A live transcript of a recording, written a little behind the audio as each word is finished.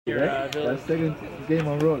Right? That's second game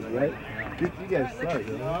on road, right? You guys suck,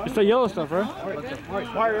 right? It's the yellow stuff, right?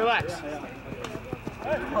 Marri, relax.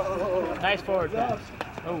 Nice forward pass.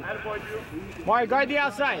 Oh. Marri, guard the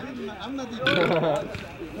outside.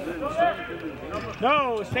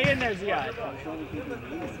 No, stay in there, Ziad.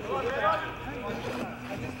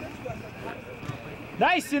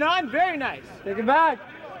 Nice, Sinan. Very nice. Take it back.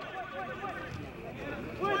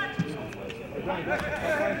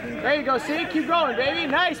 There you go, see? Keep going, baby.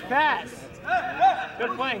 Nice pass.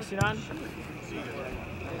 Good playing, Sinan.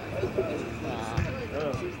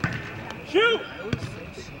 Shoot!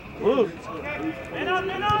 Blue. Man up,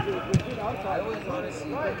 man up!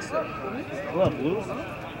 What up, Blue?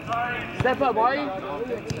 Step up, Marri.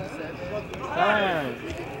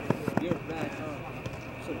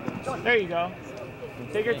 There you go.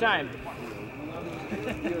 Take your time.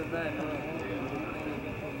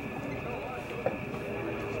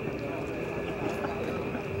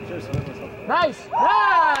 Nice! Nice!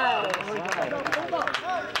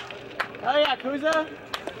 Oh yeah, Kuza.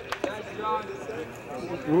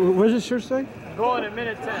 What does this shirt say? Going in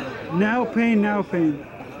minute 10. Now pain, now pain.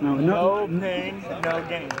 No pain, no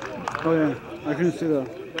gain. Oh yeah, I couldn't see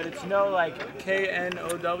that. But it's no like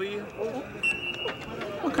K-N-O-W.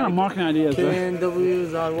 What kind of marketing idea is that?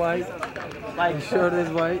 KNWs are white. Like Shirt is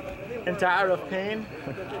white. and tired of pain.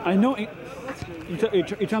 I know. You're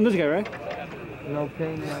telling this guy, right? No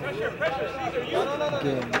pain, no gain.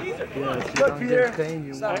 Yes, you Look, don't Peter. get pain,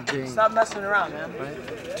 you won't gain. Stop messing around, man. Right?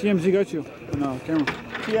 TMZ got you. No, camera.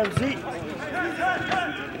 TMZ.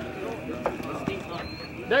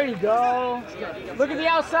 There you go. Look at the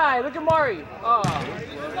outside. Look at Marri. Oh.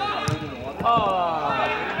 Oh.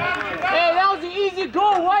 Hey, that was an easy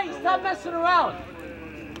goal, White. Stop messing around.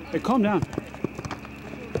 Hey, calm down.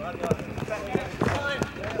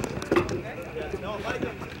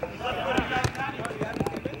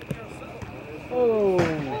 Oh.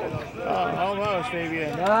 Almost, baby.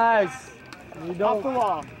 Nice. You don't. Off the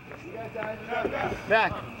wall.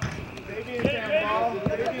 Back. Baby in camp ball.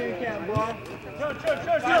 Baby in camp ball.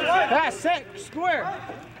 Pass, set, square.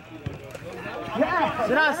 Yeah.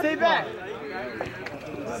 Sit down, stay back.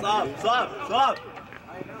 Stop, stop, stop.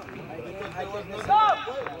 Stop.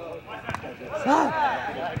 Stop.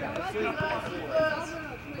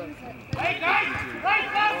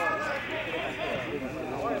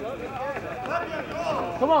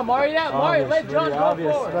 Come on, Marri, Marri, let John go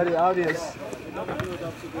forward. Very obvious.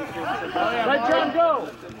 Let John go.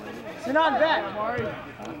 Sinan back.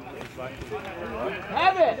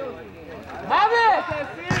 Have it. Have it.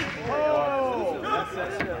 Oh.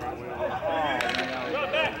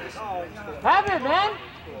 Have it, man.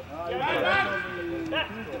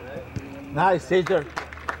 Nice, Caesar.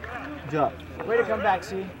 Good job. Way to come back,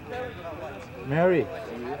 see. Mary.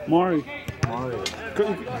 Marri. Mari.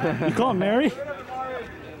 You call him Mary?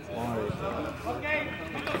 Mari.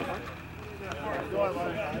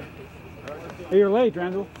 Hey, you're late,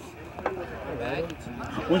 Randall.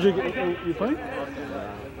 When'd you get? You playing? I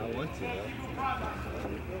want to.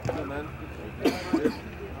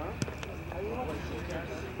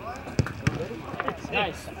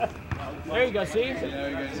 Nice. There you go, see?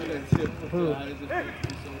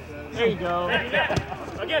 There you go.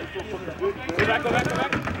 Again. Go back, go back, go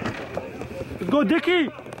back. Let's go, Dickie!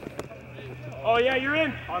 Oh, yeah, you're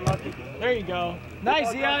in. Unlucky. There you go. Nice,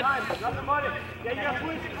 Ziad.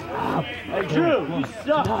 Hey, Drew, you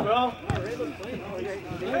suck, bro.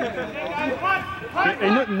 Hey,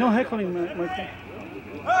 no heckling, Michael.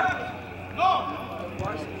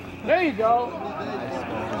 There you go.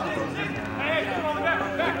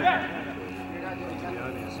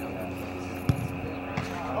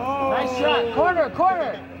 Nice shot. Corner,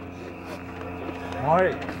 corner.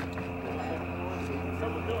 Mari.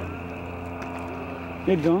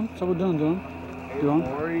 Yeah, John. Someone done, John. John.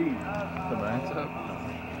 Mari. The man's up.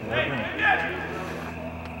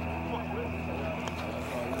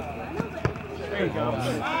 There you go.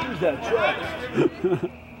 Who's that truck?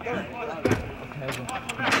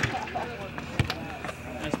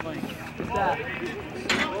 Nice playing. What's that?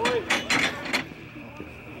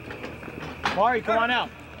 Marri, come on out.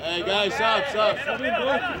 Hey guys, sub.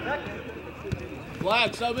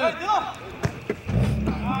 Black, sub in.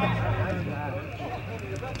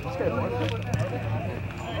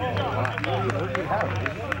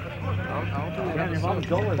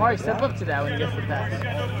 Marri, step up to that when he gets the pass.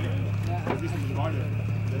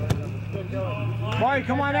 Marri,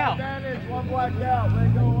 come on out. One black out.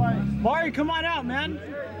 Let go white. Marri, come on out, man.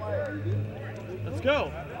 Let's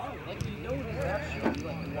go.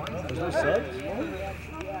 Is there subs?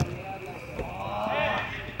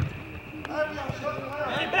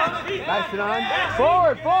 Pass it on.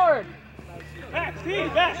 Forward, forward.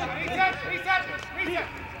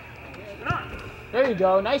 There you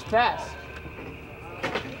go. Nice pass.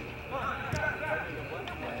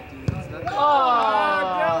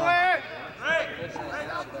 Oh,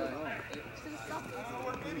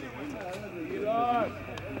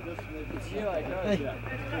 Hey,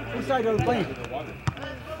 which side are we playing?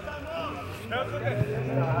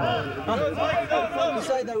 Huh? Which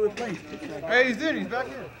side are we playing? Hey, he's in. He's back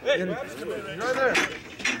here. He's right there.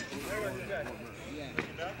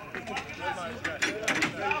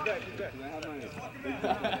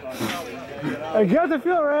 Hey, get the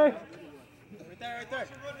field, Ray. Right there.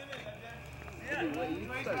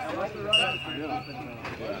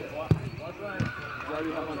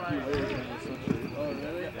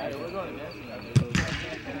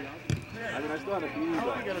 I mean, I still had a few, but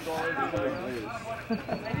I gotta go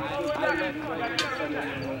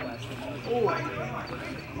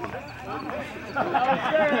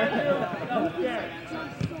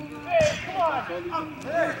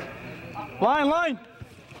Line.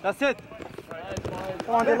 That's it.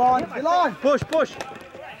 Come on, Delon. Push.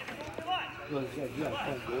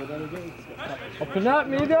 open up,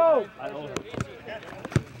 Migo.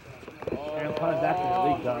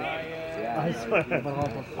 I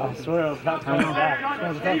swear I was not coming back.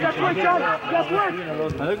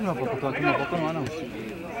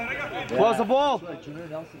 Close the ball.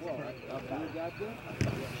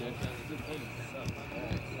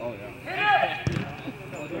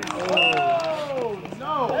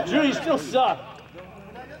 Drew, you still suck.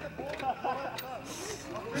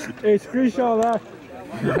 Hey, screenshot that.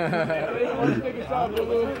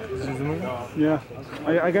 Yeah.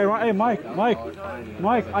 I got run. Hey, Mike.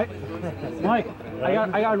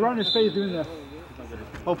 I got run his face doing that.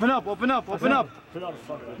 Open up.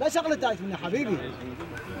 لا شغلة تاعت مني حبيبي.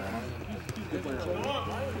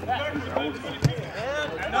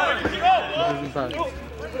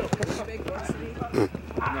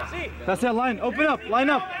 That's it. Line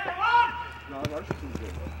up.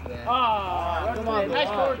 Oh, come on. Nice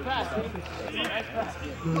forward pass. Nice pass.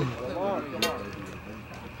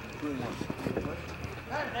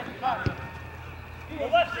 I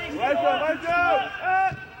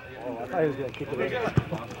thought he was gonna kick it in.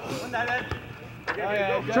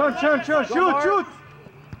 Turn. Shoot.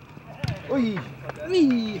 Oi.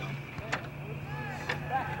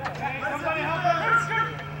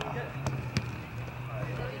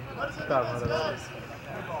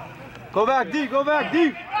 Go back deep.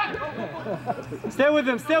 Stay with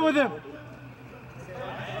him.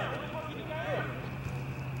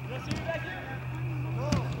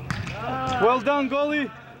 Well done, goalie.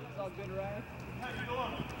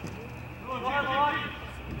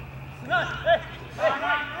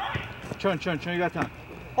 Chun, you got time.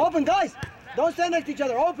 Open, guys. Don't stand next to each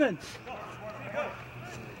other. Open.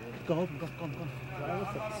 Go.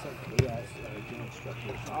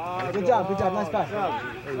 Good job. Nice pass.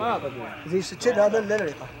 He should cheat other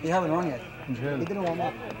little. He haven't run yet. He didn't warm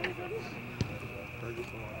up.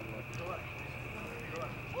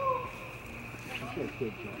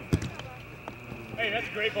 Hey, that's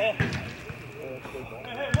a great ball.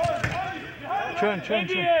 Chun.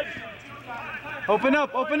 Open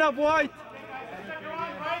up, White.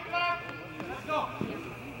 Go.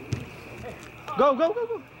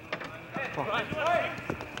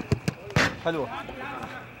 Hello.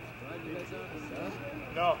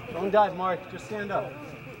 No. Don't dive, Mark. Just stand up.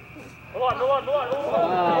 Go on.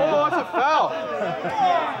 Oh, that's a foul.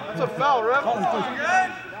 That's a foul, ref.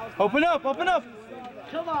 Open up.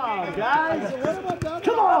 Come on, guys.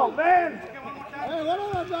 Come on, man.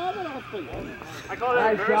 I call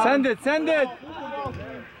that a girl. Send it.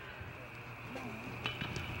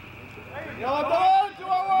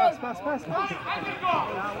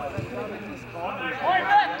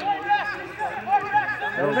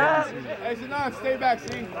 Pass. Hey, Sanan, stay back,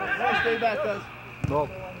 see? Stay back, guys. Go.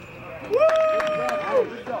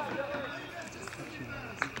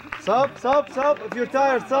 Sub. If you're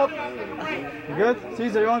tired, sub. You good?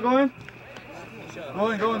 Caesar, you want to go in?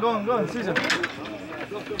 Go in, Caesar.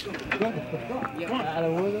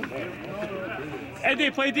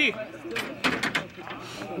 Eddie, play D.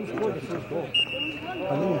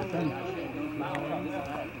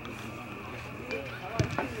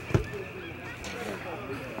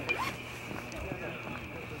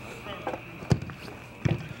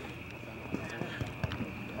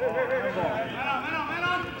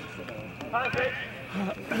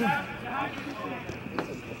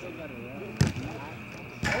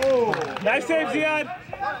 Nice save, Ziad.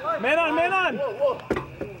 Man on.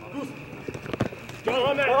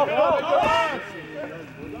 Go, man.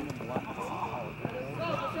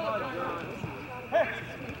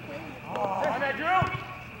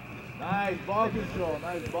 Nice ball control.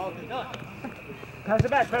 Nice ball control. Pass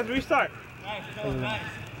it back. Pass restart.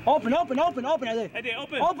 Open, open, open, open. Eddie,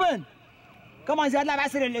 open. Open. Come on, زياد لعب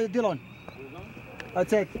عسل ديلون.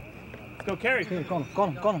 That's it. Let's go carry. Here, call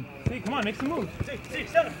him. See, come on, make some moves.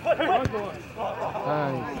 Nice,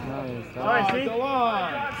 Alright, see? Go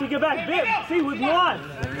on. See, get back. Big. See, with one.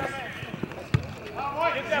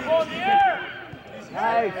 Get that ball in the air.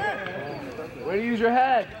 Nice. Way to use your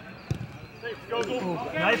head.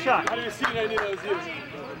 Nice shot. I didn't see any of those use.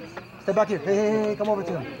 Step back here. Hey, come over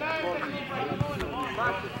to him.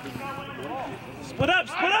 Split up.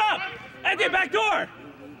 Eddie, back door.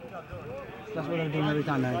 That's what they're doing every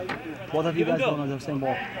time, man. Both of you guys don't know the same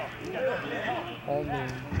ball.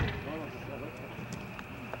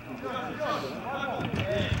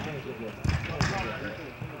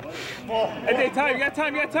 Eddie, time. You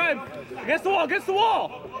got time. Against the wall.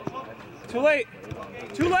 Too late.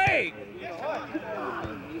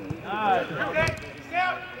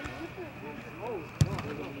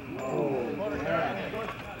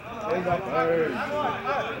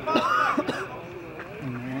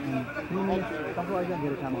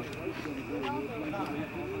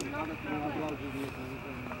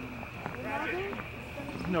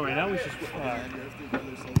 No, right now we just.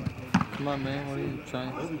 Come on, man. What are you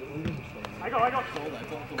trying? I go.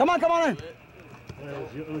 Come on in.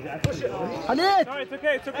 Khalid. Sorry, it's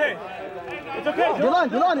okay.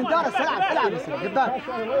 Dylan, انت العب بس قدام.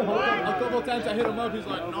 A couple times I hit him up, he's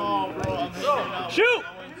like, no, bro, I'm hitting out. Shoot!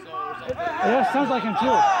 Yeah, sounds like him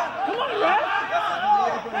too. Come on, Ref!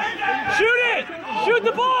 Shoot it! Shoot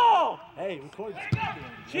the ball! Hey, record.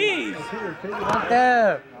 Jeez!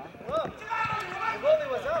 There.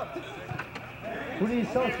 Who did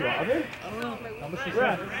he sell to? Other?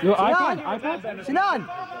 Your iPad?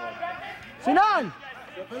 Sinan!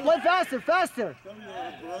 Play faster!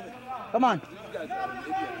 Come on.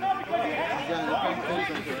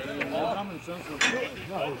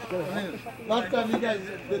 Last time you guys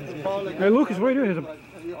did the ball like Hey, Lucas, what are you doing?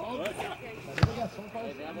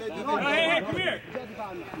 Hey, come here!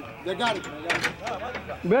 they got it.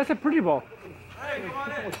 But that's a pretty ball.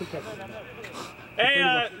 Hey,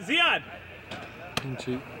 Ziad!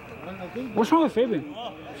 What's wrong with Fabian?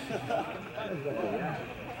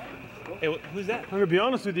 Hey, who's that? I'm gonna be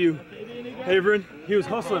honest with you, Haverin. He was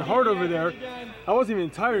hustling hard over there. I wasn't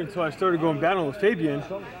even tired until I started going battle with Fabian.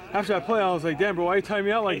 After that play, I was like, damn, bro, why you tie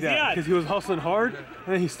me out like that? Because he was hustling hard,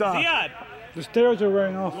 and then he stopped. Ziad! The steroids are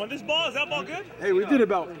wearing off. You want this ball? Is that ball good? Hey, we did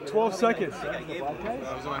about 12 seconds.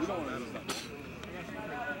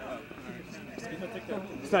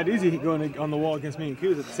 It's not easy going on the wall against me and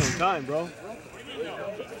Kuz at the same time, bro.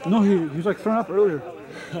 No, he was like throwing up earlier.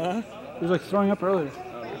 Huh? He was like throwing up earlier.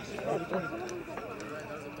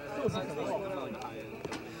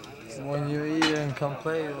 When you eat and come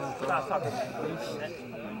play.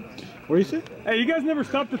 What do you say? Hey, you guys never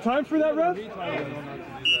stopped the time for that, ref?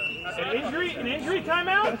 An injury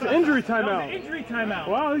timeout? It's an injury timeout. No, injury timeout.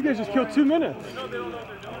 Wow, these guys just killed 2 minutes.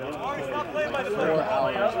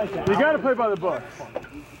 You gotta play by the book.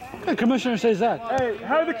 The commissioner says that. Hey,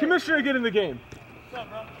 how did the commissioner get in the game?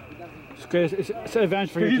 It's an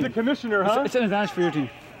advantage for your He's team. the commissioner, huh? It's an advantage for your team.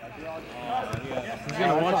 He's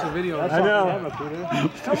gonna watch the video. I know.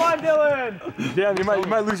 Come on, Dylan! Damn, you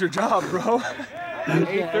might lose your job, bro.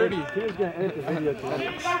 8:30.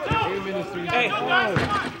 Hey!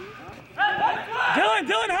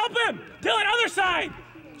 Dylan, help him! Dylan, other side!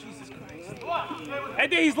 Jesus Christ.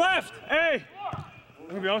 Eddie, he's left! Hey! I'm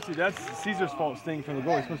gonna be honest with you, that's Caesar's fault staying from the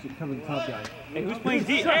goal. He's supposed to be coming the top guy. Hey, who's playing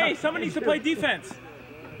defense? Hey, someone needs to play defense.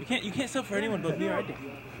 You can't sell for anyone but me or Eddie.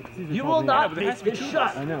 You will not There has to be two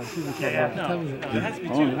shots. I know, Caesar's fault. No, it has to be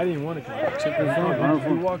two. I didn't even want to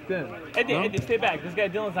come. You walked in. Eddie, stay back. This guy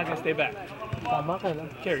Dylan's not gonna stay back.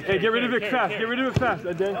 Carry. Hey, get rid of it fast. Get rid of it fast,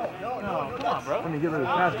 Eddie. No, come on, bro. I mean, get rid of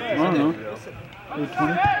it fast. I don't know.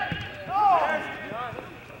 8:20.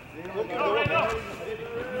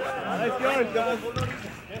 Nice going, guys.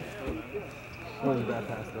 That was a bad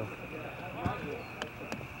pass, though.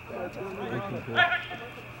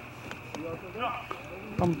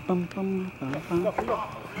 Bum, bum, bum, bum, bum.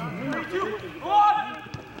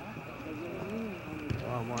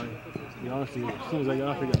 Oh, Marri. To be honest with you, as soon as I got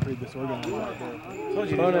off, I got pretty disorganized out there. Told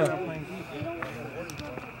you, Oh, no.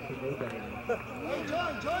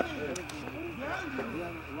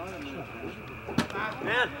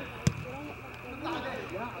 Man.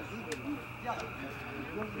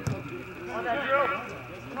 On that drill.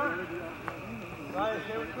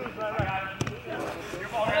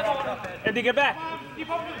 Eddie, get back. Give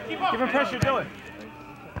him pressure, Dylan.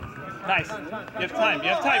 Nice. You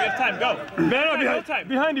have time. Go. Man up,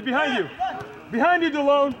 behind you. Behind you,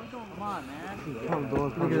 Delone. Come on, man.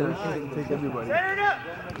 Take everybody.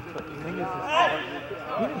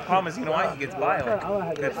 The problem is, you know why he gets by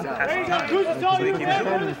like good half the time. So he keeps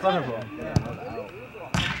Stand in front of him.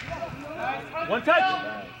 one touch.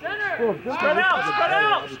 Spread out, spread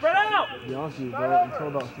out, spread out. To be honest with you, bro, until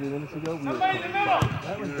about 3 minutes ago, we were Somebody in the middle.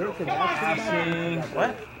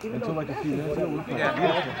 What? until like a few minutes ago, we were Yeah.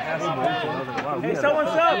 Hey, someone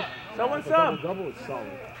sub. Someone sub. Double is solid.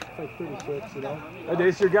 It's like 36, you know? Hey,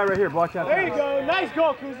 this your guy right here. Block that. There you go. Nice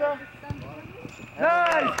goal, Kuza.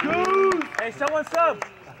 Nice, Goose. Hey, someone sub.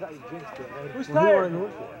 Who's tired?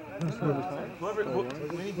 Whoever.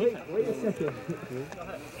 Wait a second.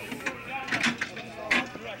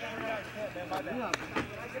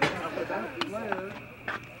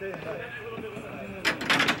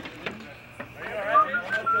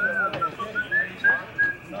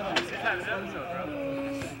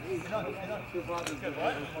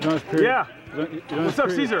 Yeah. What's up,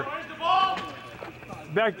 Caesar?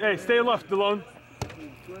 Back. Hey, stay left, Delone.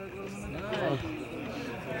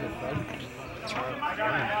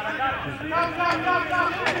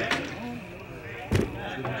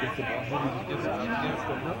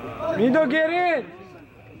 Mido, get in.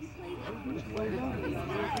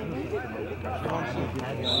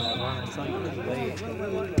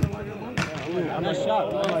 I'm a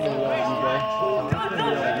shot.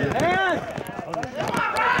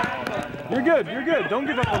 You're good. You're good. Don't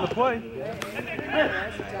give up on the play.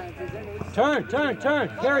 Turn.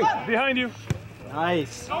 Carry. Behind you.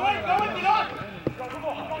 Nice. Go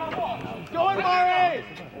in, Marri.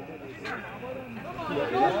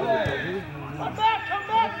 Come back,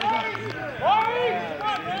 Marri.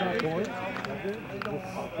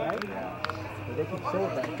 They can show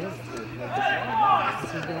that thing.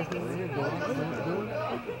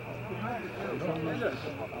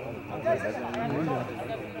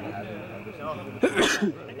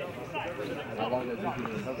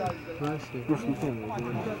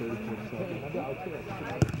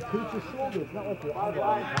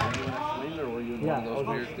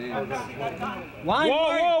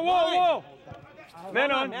 Whoa.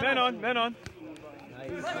 Men on. Men on.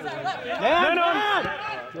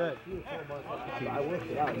 Good. I worked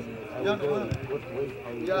it out.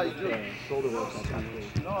 Yeah, you do. Shoulder work.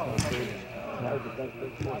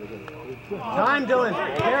 Time, Dylan.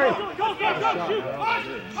 Carry. Go,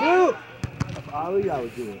 Shoot. Ali, I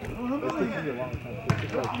would do it. It took me a long time. It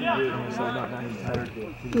took like 2 years, so I'm not tired to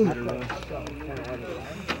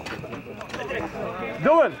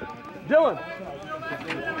Dylan.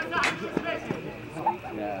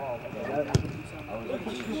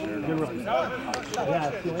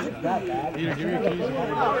 Give me your keys.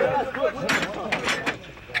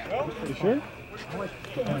 You sure?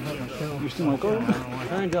 You still my car?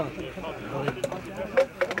 Turn, Dylan.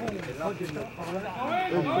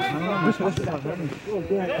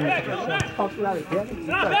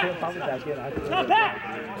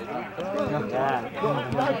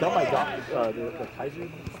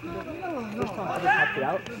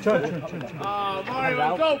 Marri,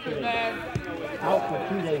 let's go, man. Out for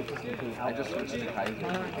 2 days. I just switched to Kaiser. I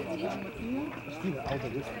don't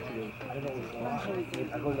know what's going on.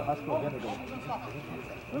 I go to the hospital again.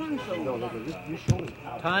 Your shoulder's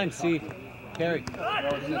out. Time, C. Carry. It's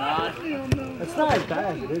not as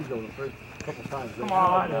bad as it is though the first couple times. Come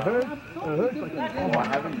on. It hurts. Like, I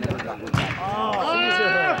haven't never gotten it. Caesar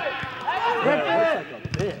hurt. It hurts like a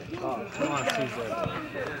bitch. Come on, Caesar.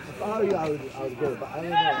 If I were you, I would go. But I don't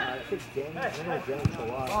know. I think Danny, I don't know Danny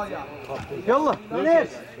Chawad. Yalla.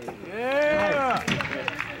 Finish. Yeah.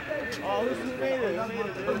 Oh, this is made it.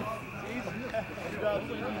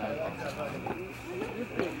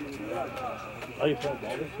 Are you playing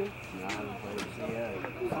ball this year? No, I haven't played it.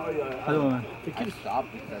 Yeah. Oh, yeah. I don't know. They keep I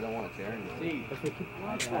stopped because I don't want to tear anything. if they keep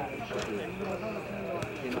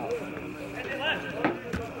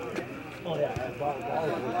Oh yeah, ball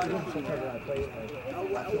sometimes when I play it,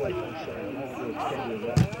 I feel like I'm showing. I don't feel extended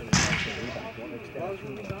rest.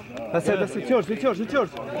 That's it. It's yours.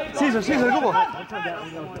 Caesar, go on.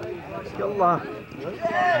 Yalla.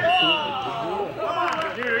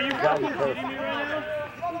 Dude, are you fucking kidding me right now?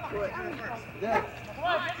 Come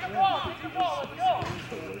on, get your ball, let's go.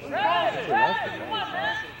 Ready, come on,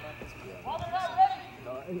 man. All the way, ready.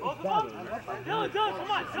 Dylan,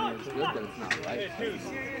 come on, It's good that it's not right.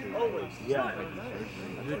 Yeah.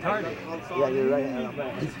 Retarded. Yeah, you're right.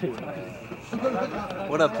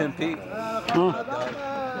 What up, Pimp Pete?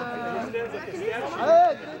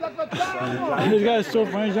 This guy is so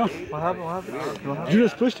funny, John. What happened? You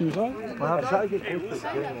just pushed him, right? What happened? Try to get close to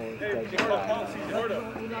the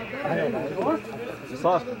I don't know.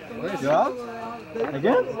 Sauce. You out?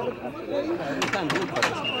 Again?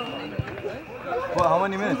 What, how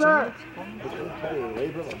many minutes? 2 minutes?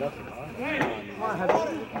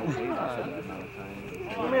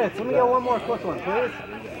 2 minutes. Let me get one more quick one, please.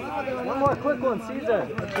 One more quick one, Caesar.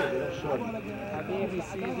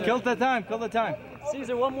 Kill the time, kill the time.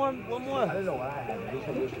 Caesar, one more. I don't know what happened.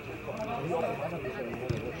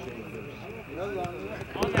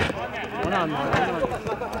 One on.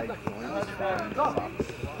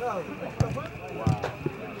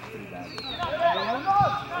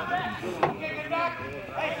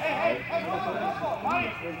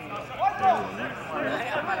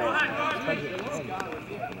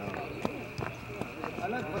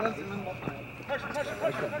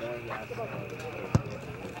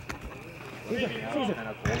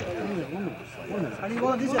 I need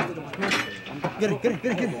one of these. Get it.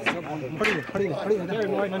 Hurry it.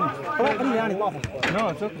 No,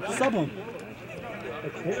 it's okay. Sub him.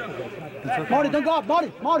 Marty, don't go up.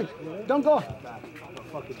 Marty, don't go.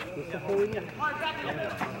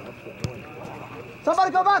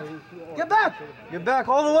 Somebody go back. Get back. Get back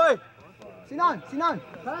all the way. Sinan.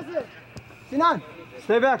 Pass it. Sinan.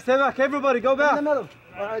 Stay back, everybody, go In the back. middle.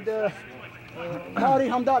 All right, Marty,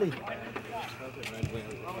 Hamdani.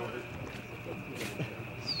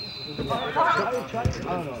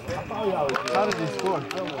 How did he score?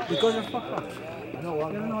 Because you're fucked up.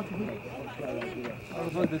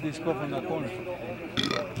 How did he score from that corner?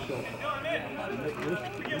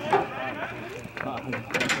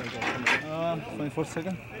 24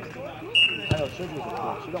 seconds. I know, she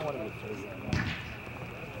don't want to get chased.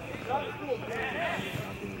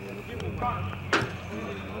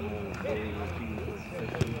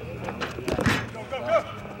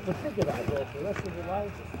 But think about it, for the rest of your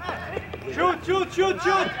life. Shoot! 5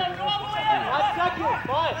 seconds.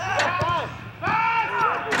 5.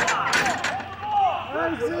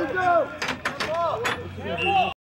 Hey, Caesar!